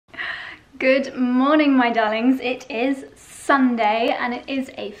Good morning, my darlings. It is Sunday and it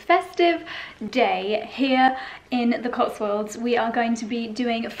is a festive day here in the Cotswolds. We are going to be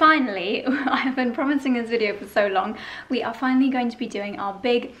doing, finally, I have been promising this video for so long, we are finally going to be doing our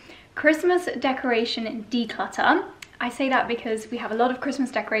big Christmas decoration declutter. I say that because we have a lot of Christmas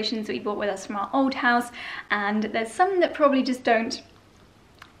decorations that we brought with us from our old house, and there's some that probably just don't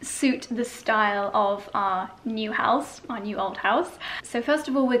suit the style of our new house, our new old house. So first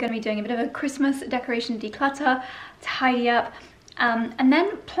of all, we're going to be doing a bit of a Christmas decoration declutter, tidy up, and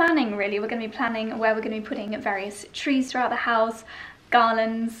then planning really. We're going to be planning where we're going to be putting various trees throughout the house,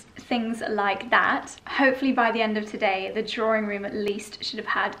 garlands, things like that. Hopefully by the end of today, the drawing room at least should have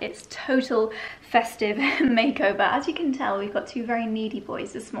had its total festive makeover. As you can tell, we've got two very needy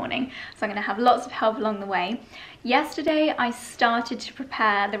boys this morning, so I'm going to have lots of help along the way. Yesterday, I started to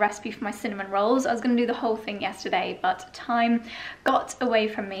prepare the recipe for my cinnamon rolls. I was going to do the whole thing yesterday, but time got away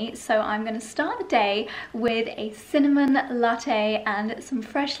from me, so I'm going to start the day with a cinnamon latte and some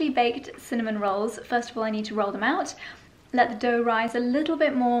freshly baked cinnamon rolls. First of all, I need to roll them out, let the dough rise a little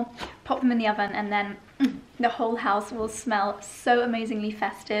bit more, pop them in the oven, and then the whole house will smell so amazingly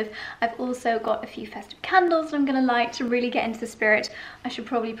festive. I've also got a few festive candles that I'm going to light to really get into the spirit. I should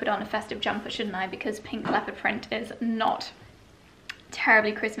probably put on a festive jumper, shouldn't I, because pink leopard print is not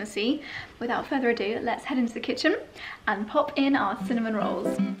terribly Christmassy. Without further ado, let's head into the kitchen and pop in our cinnamon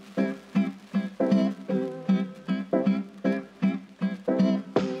rolls.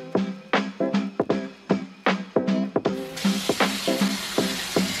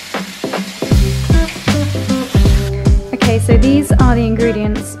 So these are the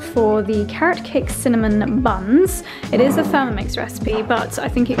ingredients for the carrot cake cinnamon buns. It is a Thermomix recipe, but I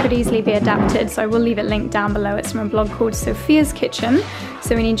think it could easily be adapted, so I will leave it linked down below. It's from a blog called Sophia's Kitchen.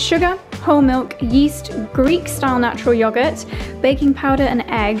 So we need sugar, whole milk, yeast, Greek-style natural yogurt, baking powder and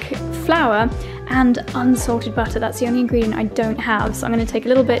egg, flour, and unsalted butter. That's the only ingredient I don't have, so I'm going to take a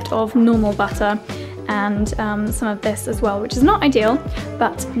little bit of normal butter and some of this as well, which is not ideal,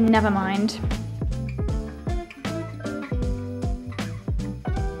 but never mind.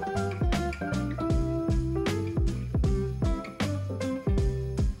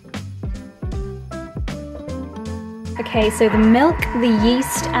 Okay, so the milk, the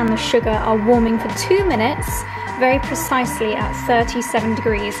yeast and the sugar are warming for 2 minutes, very precisely at 37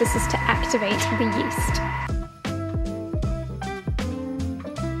 degrees. This is to activate the yeast.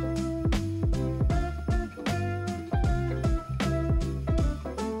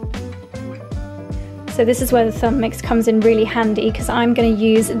 So this is where the Thermomix comes in really handy, because I'm going to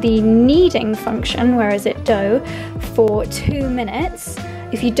use the kneading function, whereas it dough, for 2 minutes.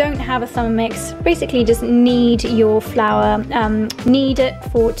 If you don't have a Thermomix, basically just knead your flour, knead it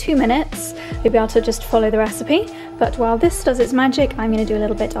for 2 minutes. You'll be able to just follow the recipe. But while this does its magic, I'm going to do a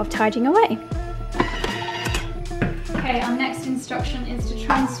little bit of tidying away. Okay, our next instruction is to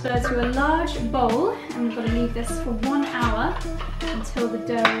transfer to a large bowl, and we've got to leave this for 1 hour until the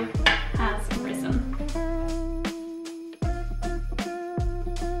dough has risen.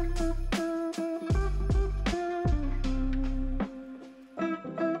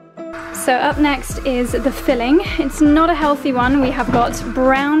 So up next is the filling. It's not a healthy one. We have got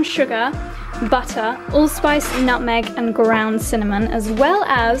brown sugar, butter, allspice, nutmeg and ground cinnamon, as well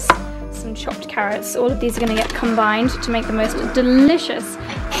as some chopped carrots. All of these are going to get combined to make the most delicious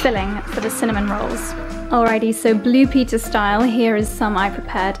filling for the cinnamon rolls. Alrighty, so Blue Peter style, here is some I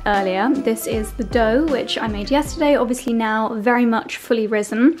prepared earlier. This is the dough, which I made yesterday, obviously now very much fully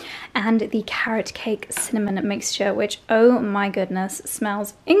risen, and the carrot cake cinnamon mixture, which, oh my goodness,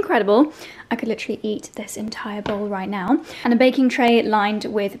 smells incredible. I could literally eat this entire bowl right now. And a baking tray lined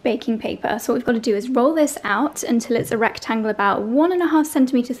with baking paper. So what we've got to do is roll this out until it's a rectangle about 1.5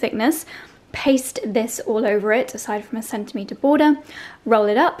 centimeter thickness. Paste this all over it, aside from a centimeter border. Roll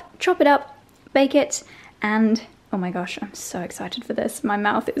it up, chop it up, bake it, and oh my gosh, I'm so excited for this. My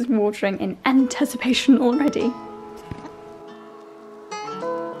mouth is watering in anticipation already.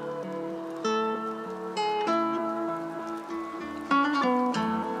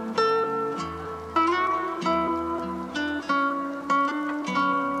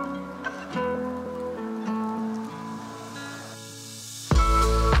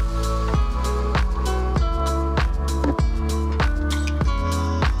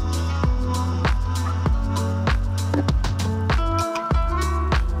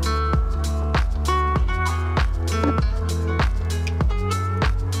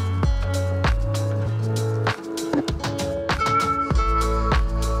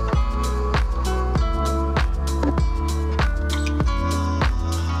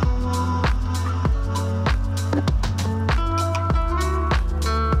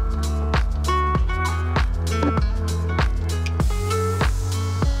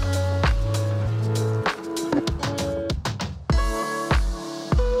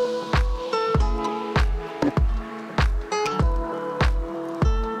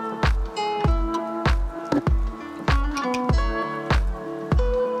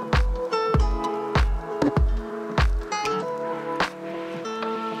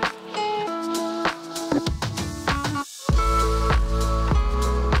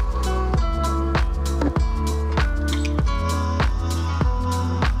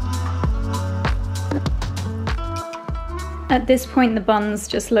 At this point, the buns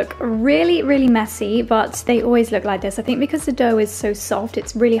just look really, really messy, but they always look like this. I think because the dough is so soft,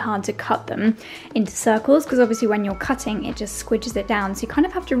 it's really hard to cut them into circles, because obviously when you're cutting, it just squidges it down. So you kind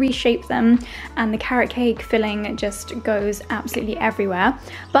of have to reshape them, and the carrot cake filling just goes absolutely everywhere.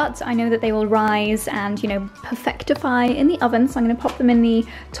 But I know that they will rise and, you know, perfectify in the oven. So I'm going to pop them in the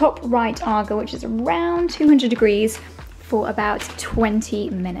top right Aga, which is around 200 degrees, for about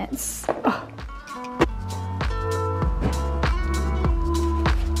 20 minutes. Oh.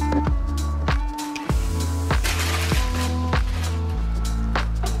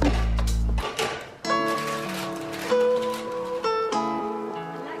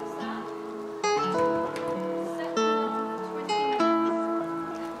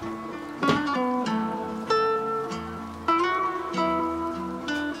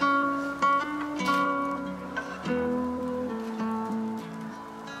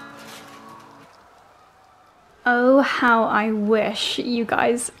 Oh, how I wish you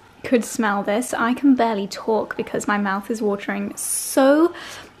guys could smell this. I can barely talk because my mouth is watering so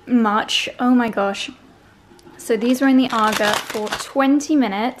much. Oh my gosh. So these were in the Aga for 20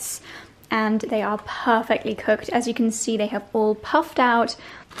 minutes and they are perfectly cooked. As you can see, they have all puffed out.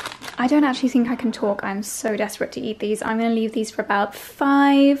 I don't actually think I can talk. I'm so desperate to eat these. I'm gonna leave these for about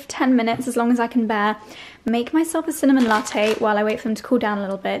 5-10 minutes, as long as I can bear. Make myself a cinnamon latte while I wait for them to cool down a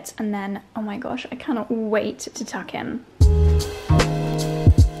little bit, and then, oh my gosh, I cannot wait to tuck in.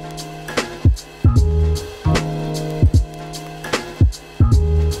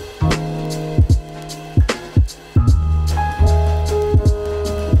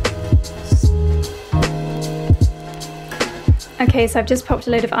 Okay, so I've just popped a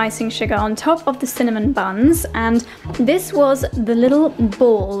load of icing sugar on top of the cinnamon buns, and this was the little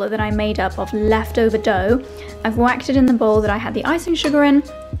ball that I made up of leftover dough. I've whacked it in the bowl that I had the icing sugar in,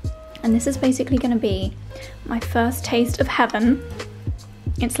 and this is basically going to be my first taste of heaven.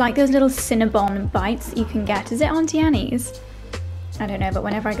 It's like those little Cinnabon bites you can get. Is it Auntie Annie's? I don't know, but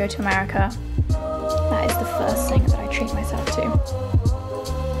whenever I go to America, that is the first thing that I treat myself to.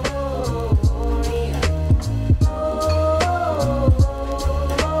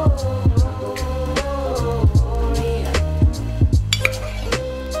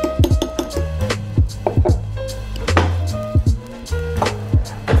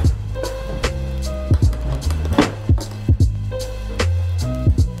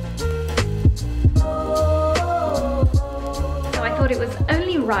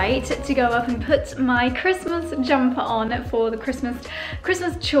 Right to go up and put my Christmas jumper on for the Christmas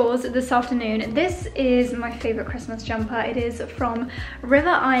chores this afternoon. This is my favorite Christmas jumper. It is from River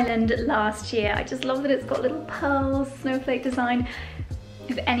Island last year. I just love that it's got little pearl snowflake design.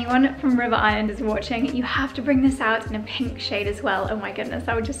 If anyone from River Island is watching, you have to bring this out in a pink shade as well. Oh my goodness,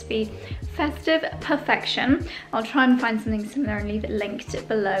 that would just be festive perfection. I'll try and find something similar and leave it linked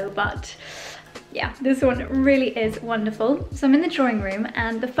below, but yeah, this one really is wonderful. So I'm in the drawing room,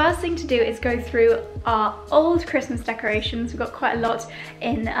 and the first thing to do is go through our old Christmas decorations. We've got quite a lot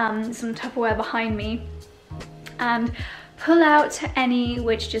in some Tupperware behind me, and pull out any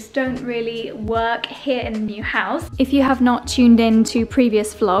which just don't really work here in the new house. If you have not tuned in to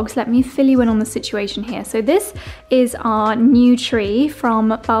previous vlogs, let me fill you in on the situation here. So this is our new tree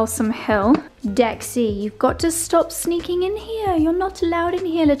from Balsam Hill. Dexy, you've got to stop sneaking in here. You're not allowed in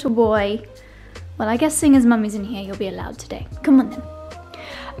here, little boy. Well, I guess seeing as Mummy's in here, you'll be allowed today. Come on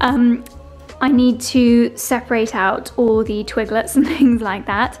then. I need to separate out all the twiglets and things like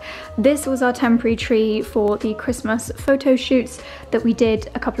that. This was our temporary tree for the Christmas photo shoots that we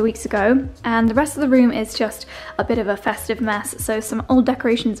did a couple of weeks ago. And the rest of the room is just a bit of a festive mess. So some old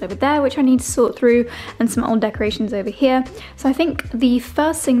decorations over there, which I need to sort through, and some old decorations over here. So I think the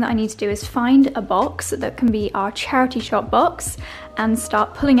first thing that I need to do is find a box that can be our charity shop box, and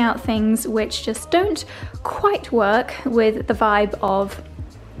start pulling out things which just don't quite work with the vibe of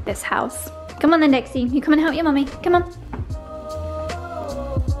this house. Come on then, Dexy, you come and help your mummy, come on.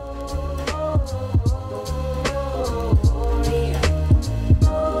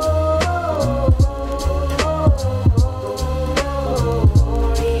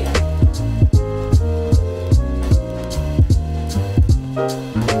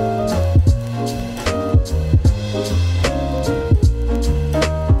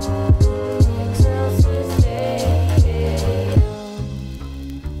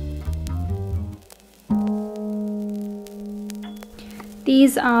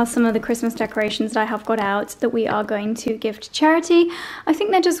 These are some of the Christmas decorations that I have got out that we are going to give to charity. I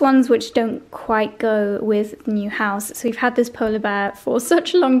think they're just ones which don't quite go with the new house. So we've had this polar bear for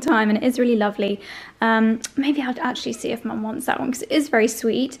such a long time and it is really lovely. Maybe I'll actually see if Mum wants that one because it is very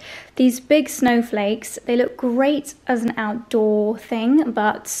sweet. These big snowflakes, they look great as an outdoor thing,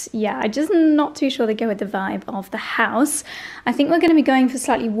 but yeah, I'm just not too sure they go with the vibe of the house. I think we're going to be going for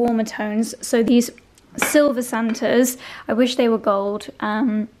slightly warmer tones. So these silver Santas, I wish they were gold,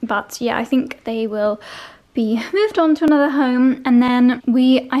 but yeah, I think they will be moved on to another home. And then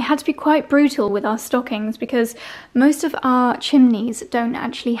I had to be quite brutal with our stockings because most of our chimneys don't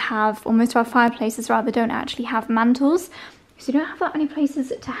actually have, or most of our fireplaces rather, don't actually have mantles, so you don't have that many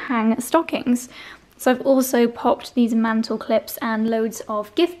places to hang stockings. So I've also popped these mantle clips and loads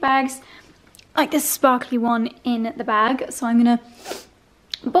of gift bags, like this sparkly one in the bag. So I'm gonna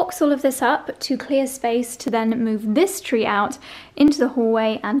box all of this up to clear space to then move this tree out into the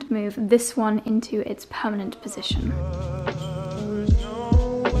hallway and move this one into its permanent position.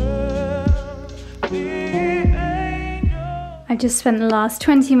 I just spent the last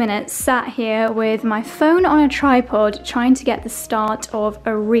 20 minutes sat here with my phone on a tripod trying to get the start of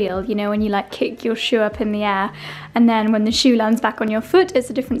a reel, you know, when you like kick your shoe up in the air and then when the shoe lands back on your foot it's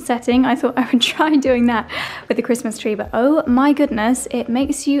a different setting. I thought I would try doing that with the Christmas tree, but oh my goodness, it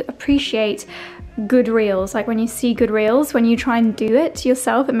makes you appreciate good reels. Like when you see good reels, when you try and do it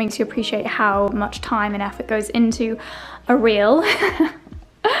yourself, it makes you appreciate how much time and effort goes into a reel.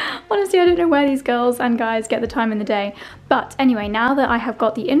 Honestly, I don't know where these girls and guys get the time in the day. But anyway, now that I have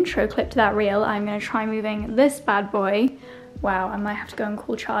got the intro clip to that reel, I'm going to try moving this bad boy. Wow, I might have to go and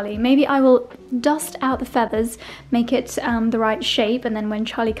call Charlie. Maybe I will dust out the feathers, make it the right shape, and then when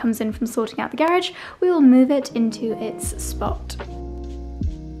Charlie comes in from sorting out the garage, we will move it into its spot.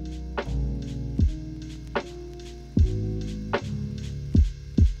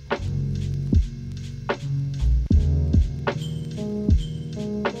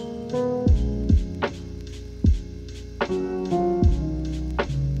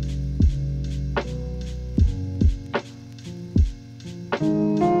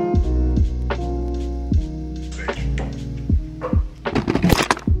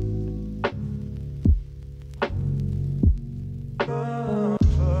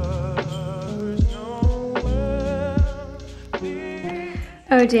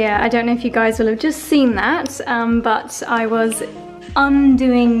 Oh dear, I don't know if you guys will have just seen that, but I was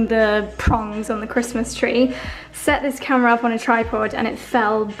undoing the prongs on the Christmas tree, set this camera up on a tripod and it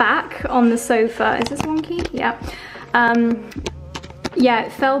fell back on the sofa. Is this wonky? Yeah. Yeah,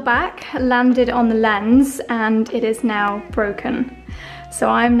 it fell back, landed on the lens, and it is now broken. So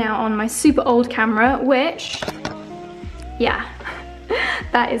I'm now on my super old camera, which, yeah,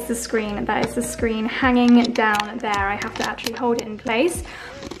 that is the screen. That is the screen hanging down there. I have to actually hold it in place.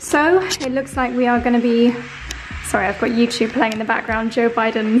 So it looks like we are going to be, sorry, I've got YouTube playing in the background, Joe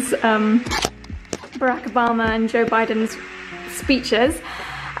Biden's, Barack Obama and Joe Biden's speeches.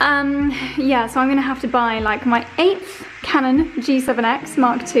 Yeah, so I'm going to have to buy like my 8th Canon G7X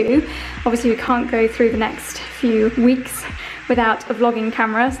Mark II. Obviously we can't go through the next few weeks without a vlogging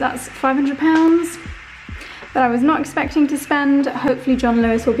camera, so that's £500 that I was not expecting to spend. Hopefully John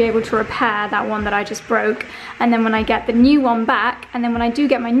Lewis will be able to repair that one that I just broke, and then when I get the new one back, and then when I do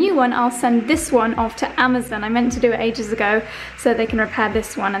get my new one, I'll send this one off to Amazon. I meant to do it ages ago so they can repair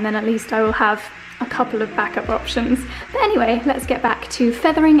this one, and then at least I will have a couple of backup options. But anyway, let's get back to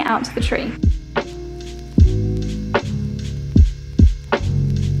feathering out the tree.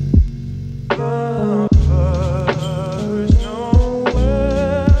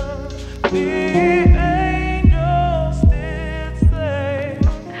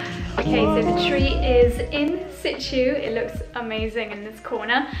 Okay, so the tree is in situ. It looks amazing in this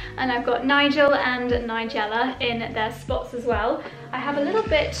corner, and I've got Nigel and Nigella in their spots as well. I have a little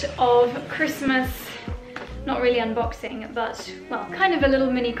bit of Christmas, not really unboxing, but well, kind of a little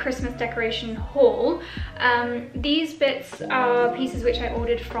mini Christmas decoration haul. These bits are pieces which I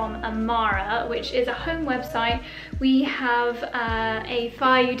ordered from Amara, which is a home website. We have a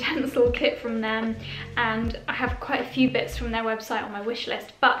fire utensil kit from them, and I have quite a few bits from their website on my wish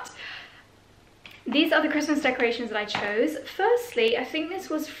list, but these are the Christmas decorations that I chose. Firstly, I think this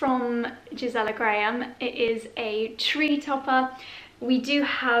was from Gisela Graham. It is a tree topper. We do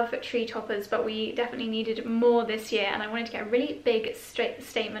have tree toppers, but we definitely needed more this year, and I wanted to get a really big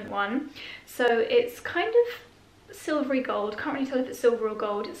statement one. So it's kind of silvery gold. Can't really tell if it's silver or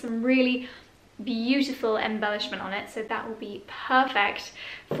gold. It's some really beautiful embellishment on it, so that will be perfect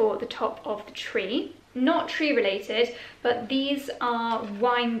for the top of the tree. Not tree related, but these are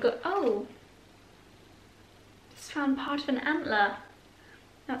wine oh! Just found part of an antler.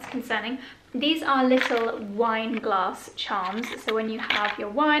 That's concerning. These are little wine glass charms. So when you have your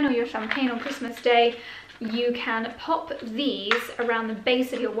wine or your champagne on Christmas Day, you can pop these around the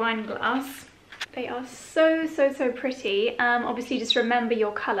base of your wine glass. They are so pretty. Obviously just remember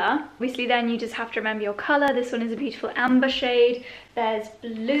your colour. Obviously then you just have to remember your colour. This one is a beautiful amber shade. There's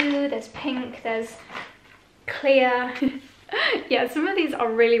blue, there's pink, there's clear. Yeah, some of these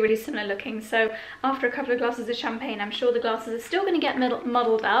are really similar looking, so after a couple of glasses of champagne, I'm sure the glasses are still going to get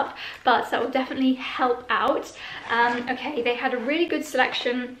muddled up, but that will definitely help out. Okay, they had a really good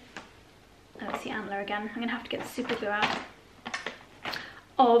selection. Oh, that's the antler again. I'm going to have to get the super glue out.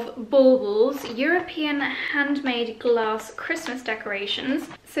 Of baubles, European handmade glass Christmas decorations.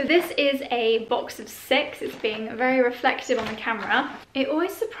 So this is a box of 6. It's being very reflective on the camera. It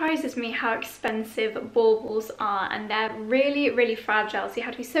always surprises me how expensive baubles are, and they're really fragile, so you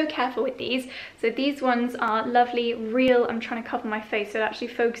have to be so careful with these. So these ones are lovely, real. I'm trying to cover my face so it actually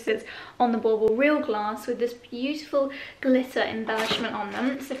focuses on the bauble. Real glass with this beautiful glitter embellishment on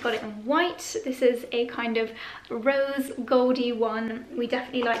them. So I've got it in white. This is a kind of rose goldy one. We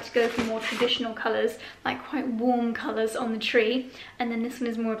definitely like to go for more traditional colours, like quite warm colours on the tree. And then this one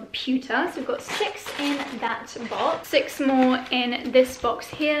is more of a pewter. So we've got 6 in that box, 6 more in this box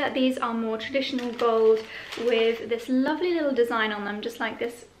here. These are more traditional gold with this lovely little design on them, just like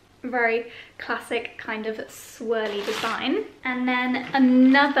this very classic kind of swirly design. And then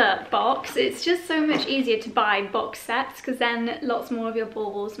another box. It's just so much easier to buy box sets because then lots more of your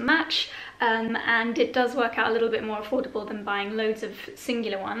baubles match, and it does work out a little bit more affordable than buying loads of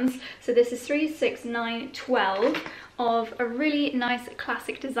singular ones. So this is 3, 6, 9, 12 of a really nice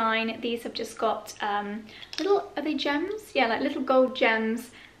classic design. These have just got little, are they gems? Yeah, like little gold gems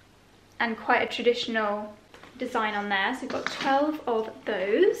and quite a traditional design on there. So we've got 12 of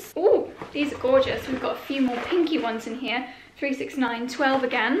those. Oh, these are gorgeous. We've got a few more pinky ones in here. 3, 6, 9, 12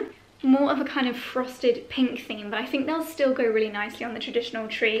 again. More of a kind of frosted pink theme, but I think they'll still go really nicely on the traditional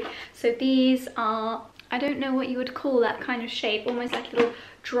tree. So these are, I don't know what you would call that kind of shape, almost like a little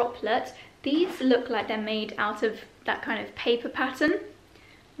droplet. These look like they're made out of that kind of paper pattern.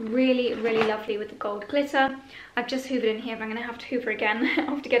 Really lovely with the gold glitter. I've just hoovered in here, but I'm going to have to hoover again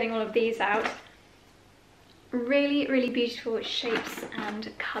after getting all of these out. Really beautiful shapes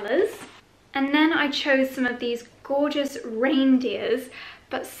and colours. And then I chose some of these gorgeous reindeers,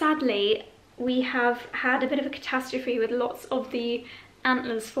 but sadly we have had a bit of a catastrophe with lots of the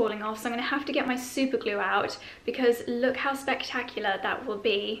antlers falling off, so I'm going to have to get my super glue out, because look how spectacular that will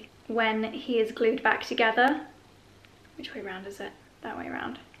be when he is glued back together. Which way round is it? That way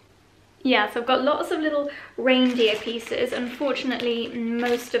round. Yeah, so I've got lots of little reindeer pieces. Unfortunately,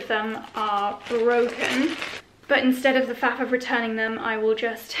 most of them are broken. But instead of the faff of returning them, I will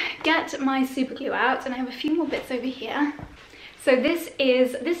just get my super glue out, and I have a few more bits over here. So this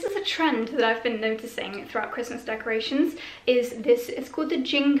is a trend that I've been noticing throughout Christmas decorations. It's called the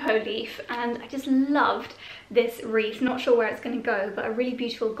ginkgo leaf, and I just loved this wreath. Not sure where it's going to go, but a really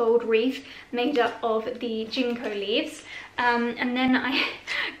beautiful gold wreath made up of the ginkgo leaves. And then I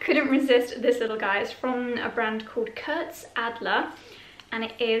couldn't resist this little guy. It's from a brand called Kurtz Adler, and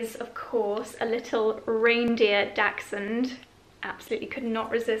it is, of course, a little reindeer dachshund. Absolutely could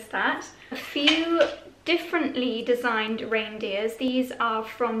not resist that. A few differently designed reindeers. These are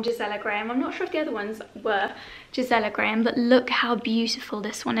from Gisela Graham. I'm not sure if the other ones were Gisela Graham, but look how beautiful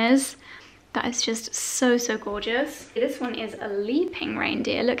this one is. That is just so gorgeous. This one is a leaping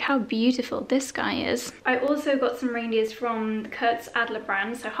reindeer. Look how beautiful this guy is. I also got some reindeers from the Kurtz Adler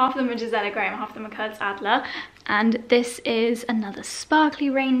brand. So half of them are Gisela Graham, half of them are Kurtz Adler. And this is another sparkly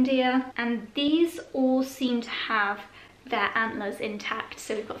reindeer. And these all seem to have their antlers intact.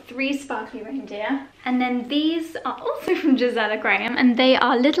 So we've got 3 sparkly reindeer. And then these are also from Gisela Graham, and they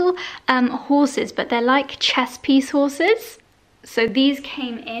are little horses, but they're like chess piece horses. So these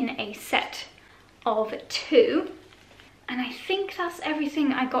came in a set of 2. And I think that's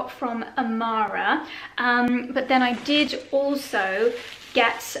everything I got from Amara. But then I did also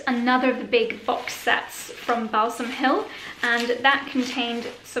get another of the big box sets from Balsam Hill, and that contained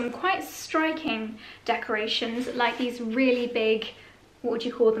some quite striking decorations, like these really big, what would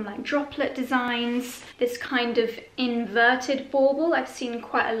you call them, like droplet designs, this kind of inverted bauble. I've seen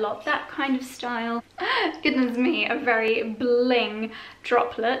quite a lot, that kind of style. Goodness me, a very bling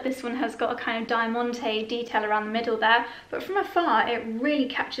droplet. This one has got a kind of diamante detail around the middle there, but from afar it really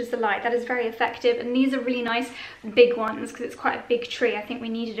catches the light. That is very effective, and these are really nice big ones because it's quite a big tree. I think we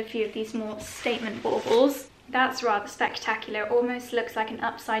needed a few of these more statement baubles. That's rather spectacular. Almost looks like an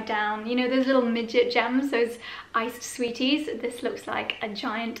upside down, you know those little midget gems, those iced sweeties? This looks like a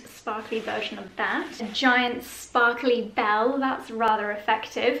giant sparkly version of that. A giant sparkly bell, that's rather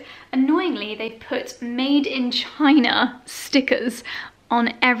effective. Annoyingly, they put made in China stickers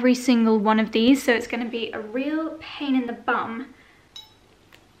on every single one of these, so it's going to be a real pain in the bum.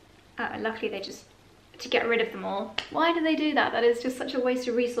 Luckily they just, to get rid of them all. Why do they do that? That is just such a waste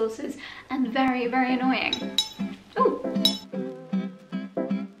of resources and very, very annoying. Ooh.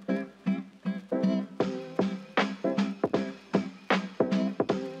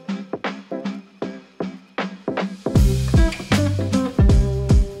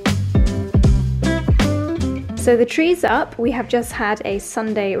 So the tree's up. We have just had a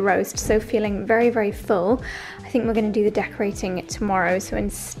Sunday roast, so feeling very, very full. I think we're going to do the decorating tomorrow, so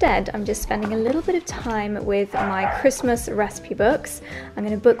instead I'm just spending a little bit of time with my Christmas recipe books. I'm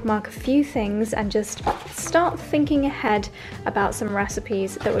going to bookmark a few things and just start thinking ahead about some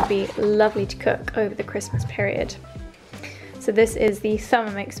recipes that would be lovely to cook over the Christmas period. So this is the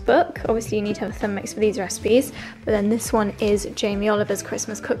Thermomix book. Obviously you need to have a Thermomix for these recipes, but then this one is Jamie Oliver's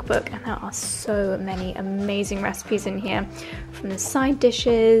Christmas cookbook, and there are so many amazing recipes in here, from the side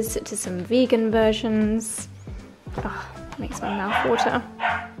dishes to some vegan versions. Oh, makes my mouth water.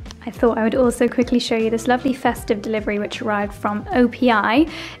 I thought I would also quickly show you this lovely festive delivery which arrived from OPI.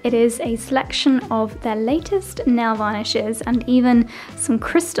 It is a selection of their latest nail varnishes and even some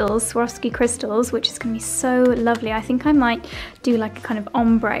crystals, Swarovski crystals, which is going to be so lovely. I think I might do like a kind of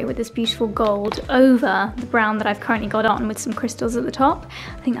ombre with this beautiful gold over the brown that I've currently got on with some crystals at the top.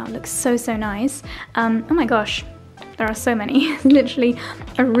 I think that would look so, so nice. Oh my gosh. There are so many. Literally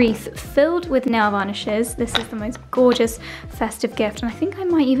a wreath filled with nail varnishes. This is the most gorgeous festive gift, and I think I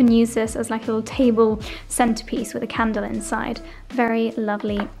might even use this as like a little table centerpiece with a candle inside. Very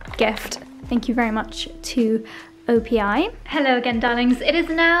lovely gift. Thank you very much to OPI. Hello again, darlings. It is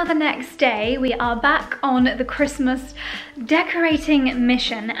now the next day. We are back on the Christmas decorating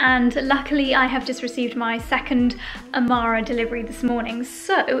mission, and luckily I have just received my second Amara delivery this morning.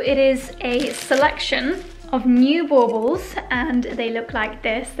 So it is a selection of new baubles, and they look like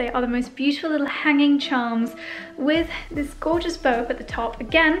this. They are the most beautiful little hanging charms with this gorgeous bow up at the top.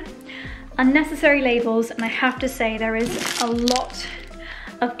 Again, unnecessary labels, and I have to say there is a lot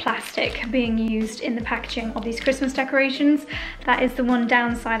of plastic being used in the packaging of these Christmas decorations. That is the one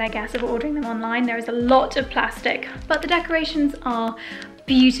downside, I guess, of ordering them online. There is a lot of plastic, but the decorations are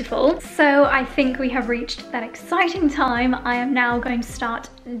beautiful. So I think we have reached that exciting time. I am now going to start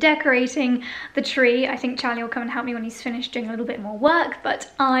decorating the tree. I think Charlie will come and help me when he's finished doing a little bit more work,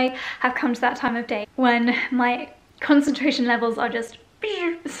 but I have come to that time of day when my concentration levels are just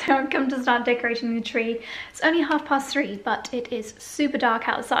so I've come to start decorating the tree. It's only 3:30, but it is super dark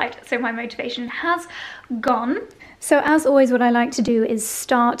outside, so my motivation has gone. So as always, what I like to do is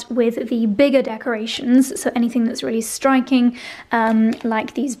start with the bigger decorations, so anything that's really striking,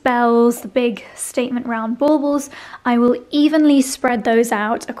 like these bells, the big statement round baubles. I will evenly spread those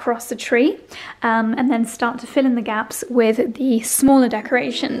out across the tree, and then start to fill in the gaps with the smaller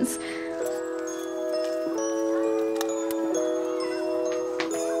decorations.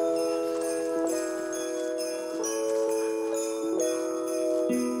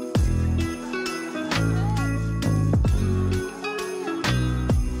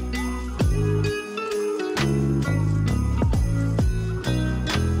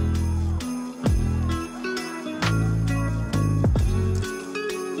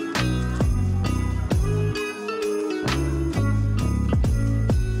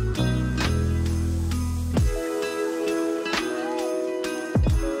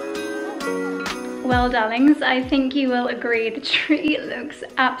 Well, darlings, I think you will agree the tree looks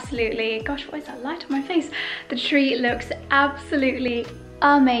absolutely, gosh, what is that light on my face? The tree looks absolutely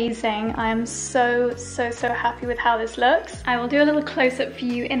amazing. I am so happy with how this looks. I will do a little close-up for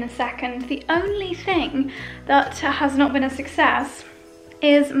you in a second. The only thing that has not been a success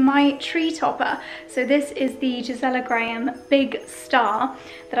is my tree topper. So this is the Gisela Graham big star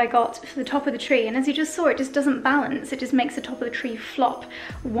that I got for the top of the tree, and as you just saw, it just doesn't balance. It just makes the top of the tree flop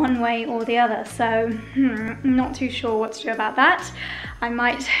one way or the other. So not too sure what to do about that. I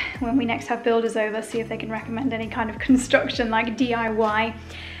might, when we next have builders over, see if they can recommend any kind of construction, like DIY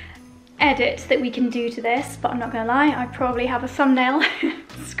edit that we can do to this. But I'm not gonna lie, I probably have a thumbnail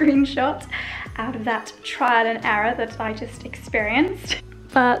screenshot out of that trial and error that I just experienced.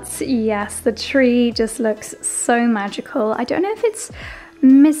 But yes, the tree just looks so magical. I don't know if it's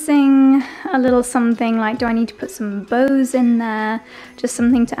missing a little something, like do I need to put some bows in there? Just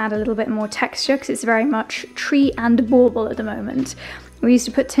something to add a little bit more texture, because it's very much tree and bauble at the moment. We used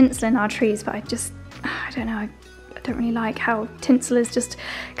to put tinsel in our trees, but I just I don't know, I don't really like how tinsel is just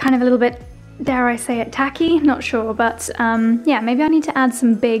kind of a little bit, dare I say it, tacky? Not sure, but yeah, maybe I need to add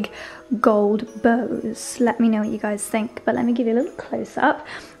some big gold bows. Let me know what you guys think, but let me give you a little close-up.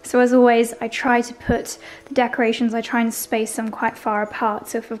 So as always, I try to put the decorations, I try and space them quite far apart.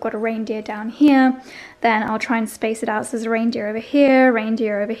 So if we've got a reindeer down here, then I'll try and space it out. So there's a reindeer over here,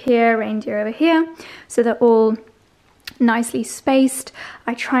 reindeer over here, reindeer over here. So they're all nicely spaced.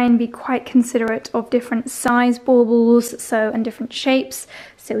 I try and be quite considerate of different size baubles, and different shapes.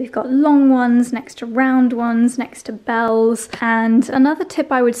 So we've got long ones next to round ones, next to bells. And another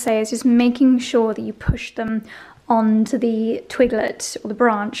tip I would say is just making sure that you push them onto the twiglet or the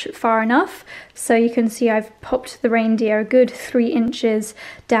branch far enough. So you can see I've popped the reindeer a good 3 inches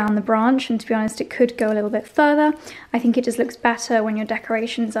down the branch, and to be honest, it could go a little bit further. I think it just looks better when your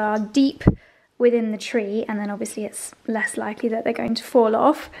decorations are deep within the tree, and then obviously it's less likely that they're going to fall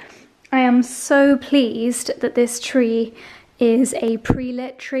off. I am so pleased that this tree is a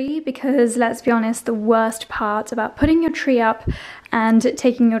pre-lit tree, because let's be honest, the worst part about putting your tree up and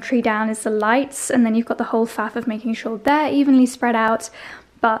taking your tree down is the lights, and then you've got the whole faff of making sure they're evenly spread out.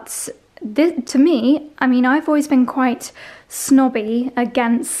 But this, to me, I mean, I've always been quite snobby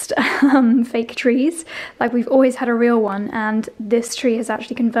against fake trees. Like, we've always had a real one, and this tree has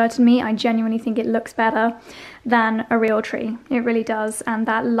actually converted me. I genuinely think it looks better than a real tree. It really does. And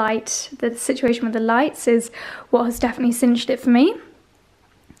that light, the situation with the lights, is what has definitely cinched it for me.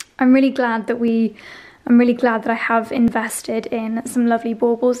 I'm really glad that I have invested in some lovely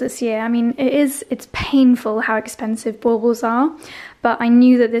baubles this year. I mean, it's painful how expensive baubles are, but I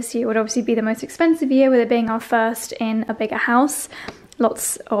knew that this year would obviously be the most expensive year, with it being our first in a bigger house.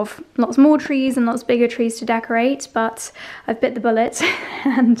 Lots more trees and lots bigger trees to decorate, but I've bit the bullet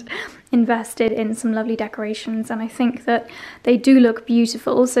and invested in some lovely decorations, and I think that they do look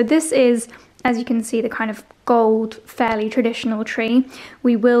beautiful. So this is, as you can see, the kind of gold, fairly traditional tree.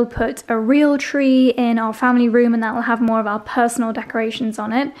 We will put a real tree in our family room, and that will have more of our personal decorations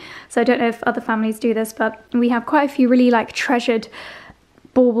on it. So I don't know if other families do this, but we have quite a few really like treasured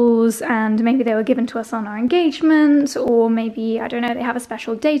baubles, and maybe they were given to us on our engagement, or maybe, I don't know, they have a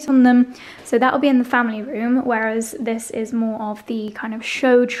special date on them. So that will be in the family room, whereas this is more of the kind of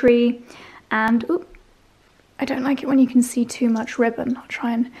show tree. And ooh, I don't like it when you can see too much ribbon. I'll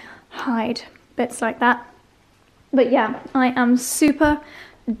try and hide bits like that. But yeah, I am super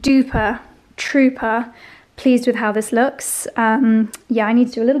duper trooper pleased with how this looks. Yeah, I need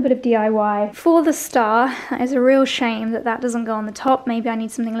to do a little bit of DIY for the star. It's a real shame that that doesn't go on the top. Maybe I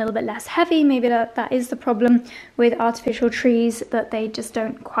need something a little bit less heavy. Maybe that is the problem with artificial trees, that they just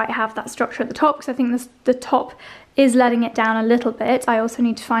don't quite have that structure at the top, because I think the top is letting it down a little bit. I also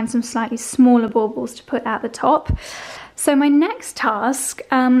need to find some slightly smaller baubles to put at the top. So my next task,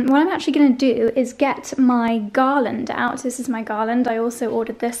 what I'm actually going to do is get my garland out. This is my garland. I also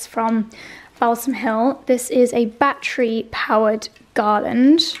ordered this from Balsam Hill. This is a battery powered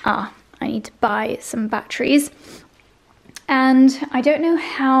garland. I need to buy some batteries. And I don't know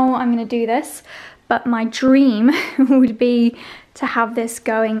how I'm going to do this, but my dream would be to have this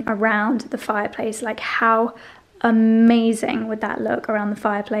going around the fireplace. Like, how amazing would that look around the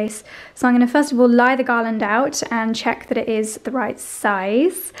fireplace? So I'm going to first of all lie the garland out and check that it is the right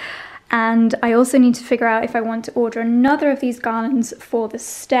size. And I also need to figure out if I want to order another of these garlands for the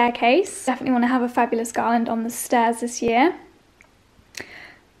staircase. Definitely want to have a fabulous garland on the stairs this year.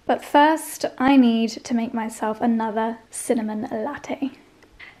 But first, I need to make myself another cinnamon latte.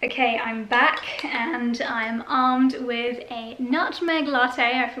 Okay, I'm back and I'm armed with a nutmeg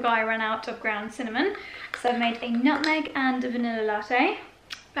latte. I forgot I ran out of ground cinnamon. So I've made a nutmeg and a vanilla latte.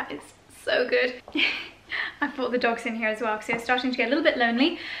 That is so good. I brought the dogs in here as well because they're starting to get a little bit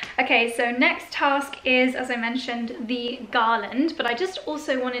lonely. Okay, so next task is, as I mentioned, the garland, but I just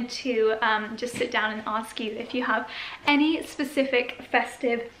also wanted to just sit down and ask you if you have any specific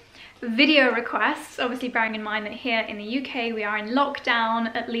festive video requests, obviously bearing in mind that here in the UK we are in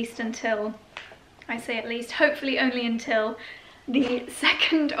lockdown, at least until, I say at least, hopefully only until the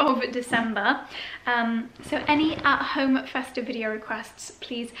 2nd of December. So any at-home festive video requests,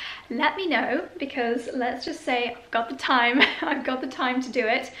 please let me know, because let's just say I've got the time, I've got the time to do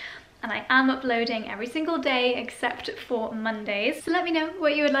it, and I am uploading every single day except for Mondays. So let me know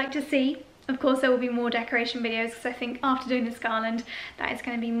what you would like to see. Of course, there will be more decoration videos, because I think after doing this garland, that is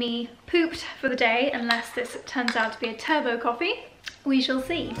going to be me pooped for the day, unless this turns out to be a turbo coffee. We shall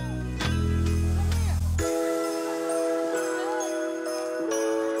see.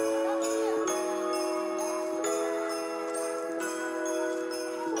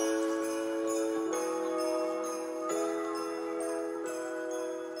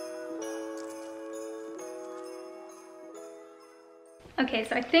 Okay,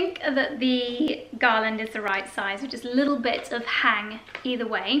 so I think that the garland is the right size, with just a little bit of hang either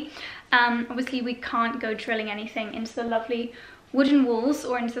way. Obviously we can't go drilling anything into the lovely wooden walls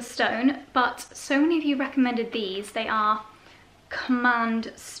or into the stone, but so many of you recommended these. They are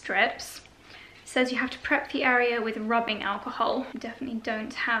command strips. It says you have to prep the area with rubbing alcohol. I definitely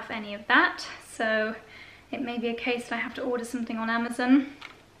don't have any of that, so it may be a case that I have to order something on Amazon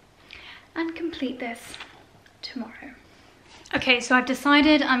and complete this tomorrow. Okay, so I've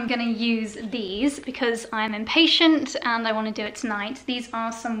decided I'm gonna use these because I'm impatient and I want to do it tonight. These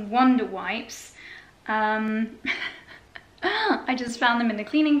are some Wonder Wipes. I just found them in the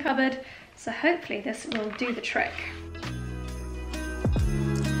cleaning cupboard, so hopefully this will do the trick.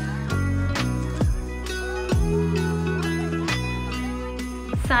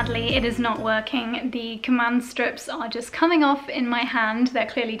 Sadly, it is not working. The command strips are just coming off in my hand. They're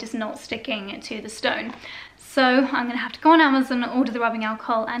clearly just not sticking to the stone. So I'm gonna have to go on Amazon and order the rubbing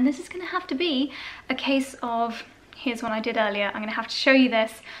alcohol, and this is gonna have to be a case of, here's one I did earlier, I'm gonna have to show you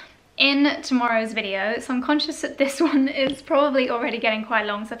this in tomorrow's video. So I'm conscious that this one is probably already getting quite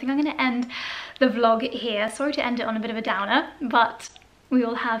long, so I think I'm gonna end the vlog here. Sorry to end it on a bit of a downer, but we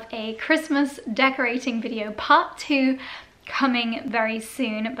will have a Christmas decorating video part 2 coming very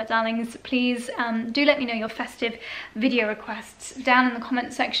soon. But darlings, please do let me know your festive video requests down in the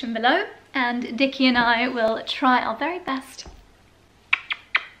comment section below, and Dickie and I will try our very best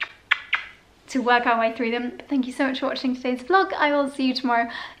to work our way through them. But thank you so much for watching today's vlog. I will see you tomorrow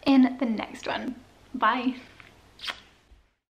in the next one. Bye.